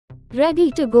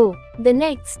Ready to go. The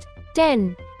next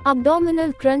 10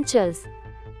 abdominal crunches.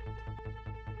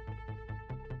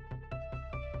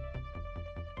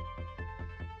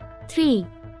 3,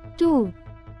 2,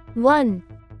 1.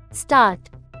 Start.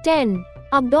 10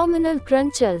 abdominal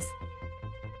crunches.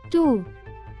 2,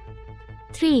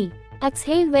 3.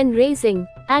 Exhale when raising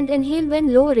and inhale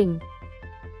when lowering.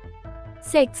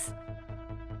 6,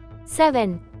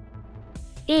 7,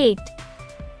 8,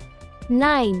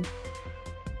 9,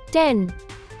 10.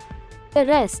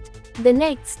 Rest. The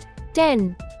next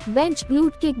 10 bench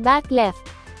glute kick back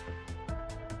left.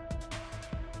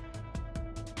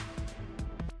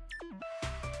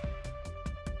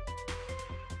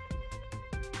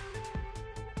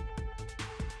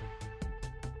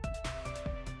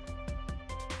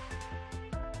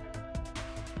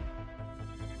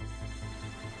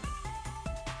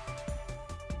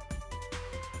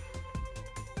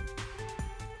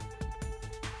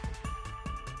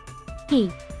 3,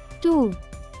 2,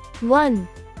 1.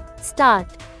 Start.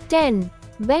 10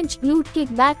 bench glute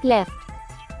kick back left.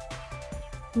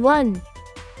 1.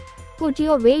 Put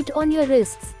your weight on your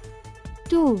wrists.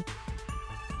 2,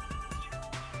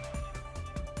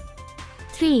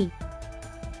 3,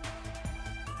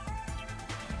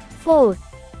 4,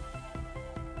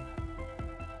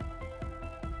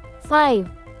 5,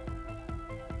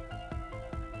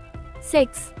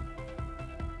 6,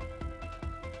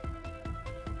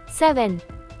 7,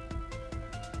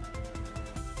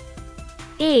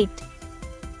 8,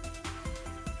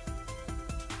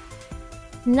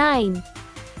 9,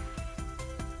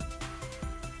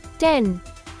 10.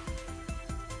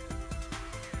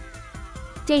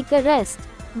 Take a rest.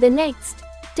 The next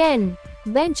 10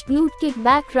 bench glute kick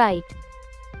back right.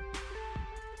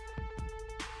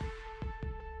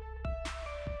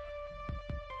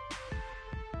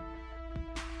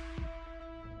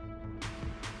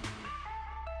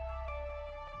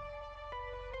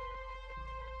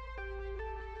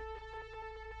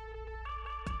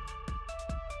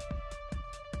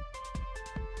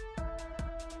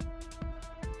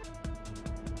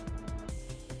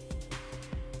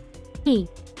 3,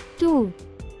 2,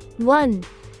 1.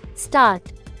 Start.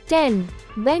 10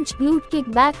 bench glute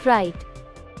kick back right.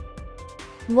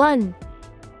 1.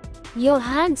 Your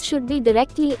hands should be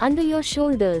directly under your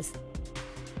shoulders.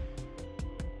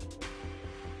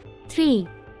 3,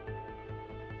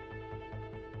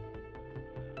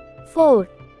 4,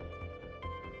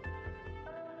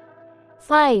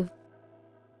 5,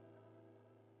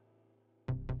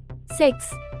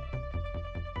 6,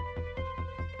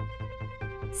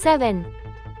 7,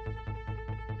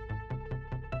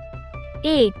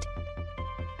 8,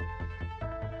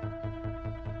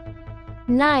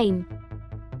 9,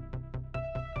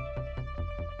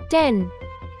 10.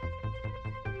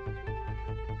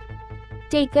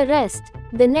 Take a rest.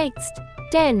 The next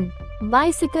 10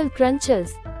 bicycle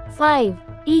crunches. 5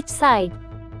 each side.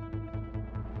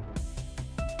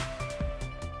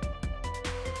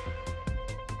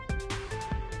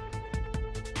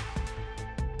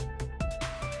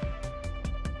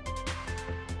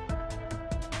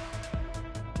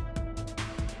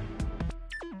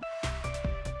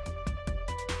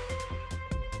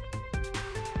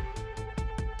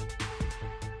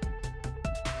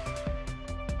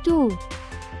 2,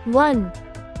 1.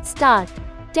 Start.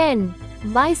 10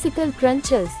 bicycle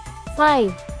crunches.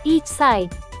 5 each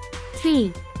side.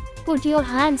 3. Put your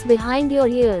hands behind your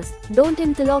ears. Don't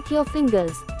interlock your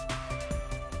fingers.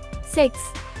 6,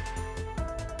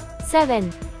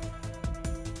 7,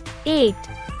 8,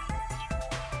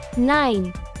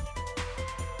 9,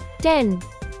 10.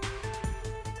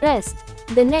 Rest.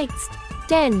 The next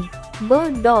 10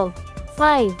 bird dog.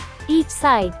 5 each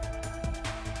side.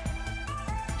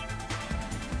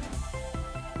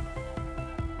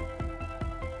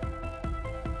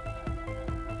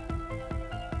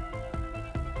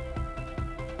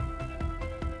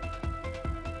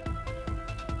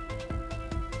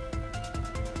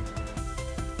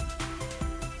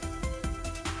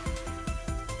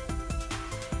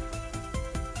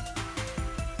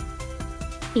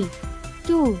 3,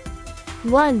 2,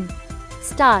 1.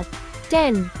 Start.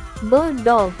 10 bird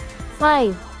dog.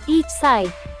 5 each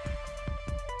side.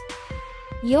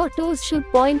 Your toes should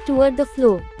point toward the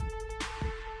floor.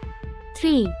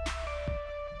 3,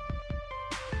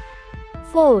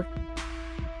 4,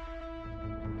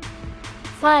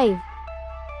 5,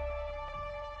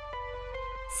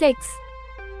 6,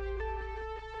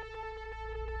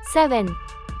 7,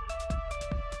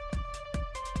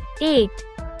 8,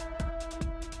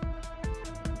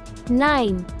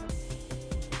 9,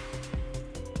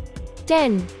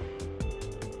 10.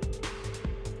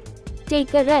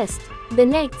 Take a rest. The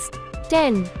next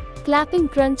 10 clapping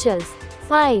crunches.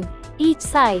 5 each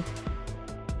side.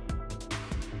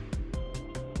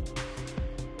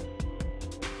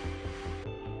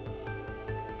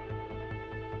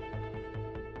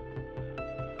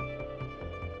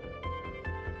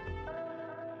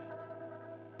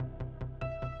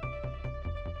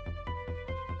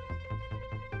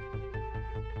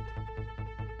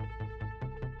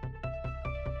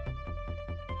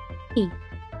 Three,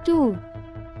 2,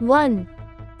 1.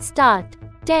 Start.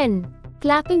 10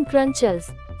 clapping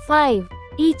crunches. 5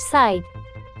 each side.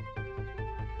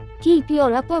 Keep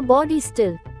your upper body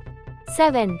still.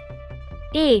 7,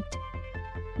 8,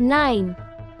 9,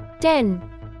 10.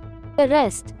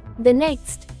 Rest. The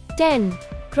next 10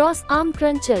 cross arm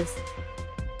crunches.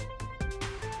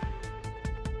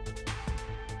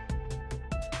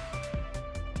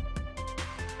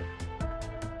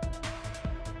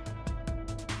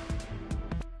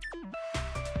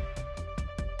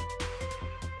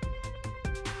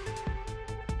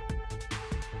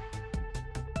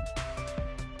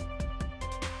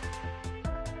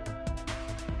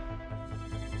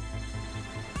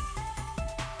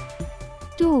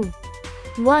 2,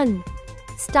 1.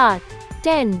 Start.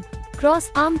 10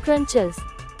 cross arm crunches.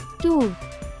 2,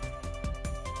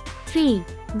 3.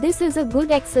 This is a good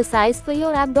exercise for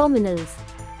your abdominals.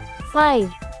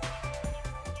 5,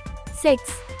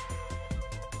 6,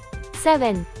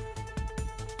 7,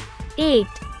 8,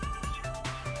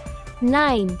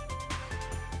 9,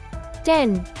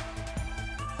 10.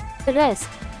 Rest.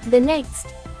 The next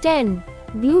 10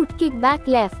 glute kick back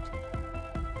left.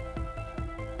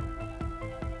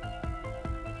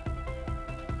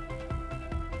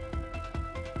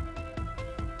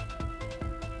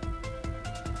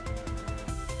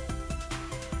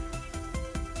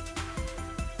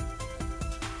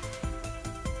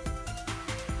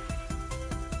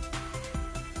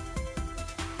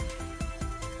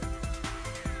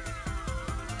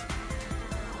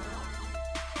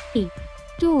 3,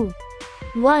 2,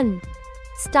 1.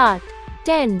 Start.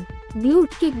 10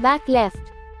 glute kick back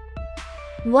left.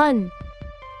 1.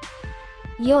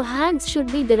 Your hands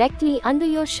should be directly under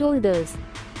your shoulders.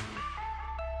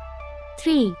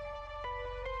 3,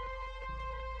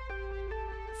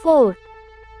 4,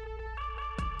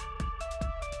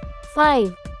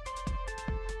 5,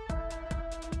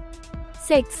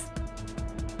 6,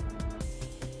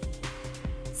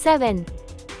 7,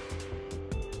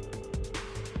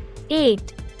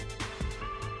 8,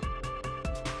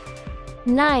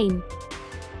 9,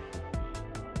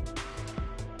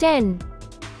 10.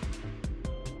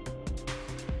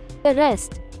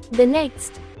 Rest. The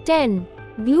next 10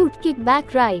 glute kick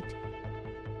back right.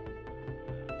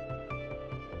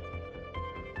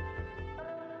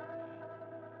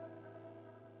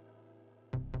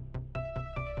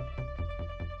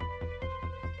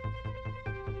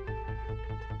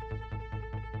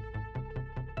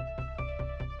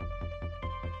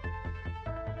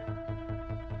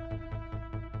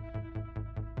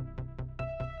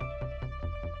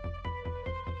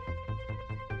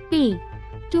 3,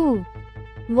 2,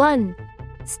 1.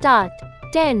 Start.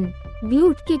 10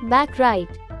 glute kick back right.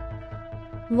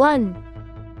 1.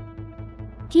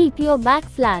 Keep your back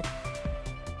flat.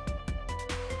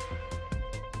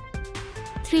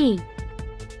 3,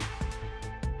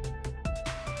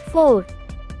 4,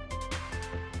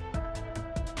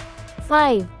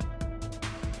 5,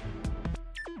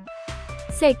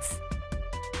 6,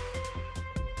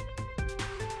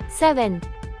 7,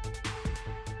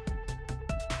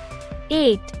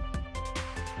 8,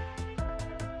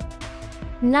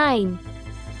 9,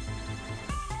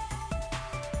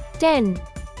 10.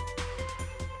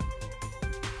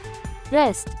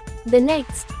 Rest. The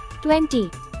next 20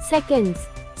 seconds.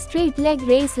 Straight leg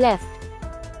raise left.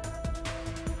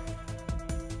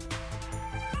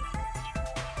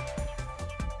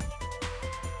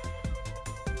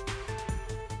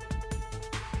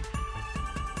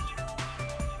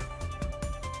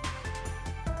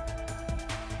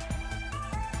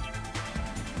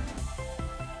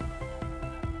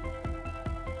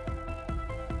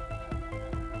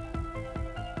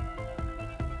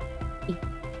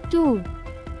 2,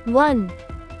 1.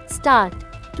 Start.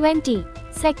 20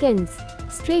 seconds.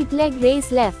 Straight leg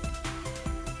raise left.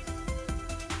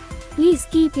 Please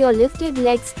keep your lifted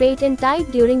leg straight and tight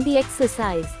during the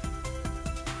exercise.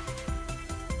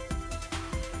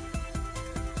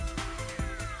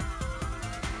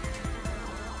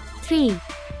 Three,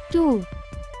 2,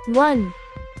 1.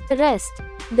 Rest.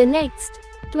 The next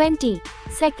 20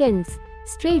 seconds.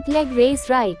 Straight leg raise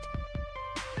right.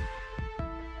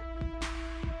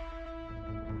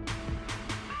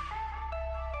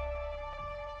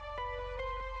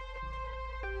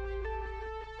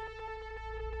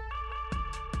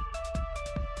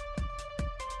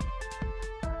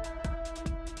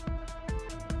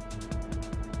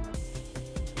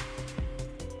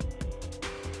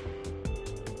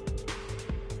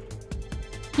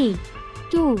 3,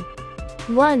 2,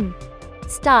 1.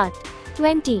 Start.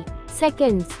 20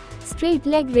 seconds. Straight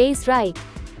leg raise right.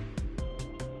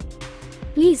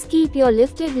 Please keep your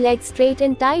lifted leg straight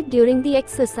and tight during the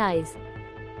exercise.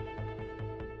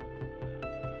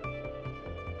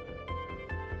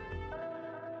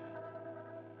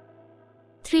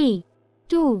 Three,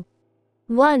 two,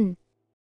 one.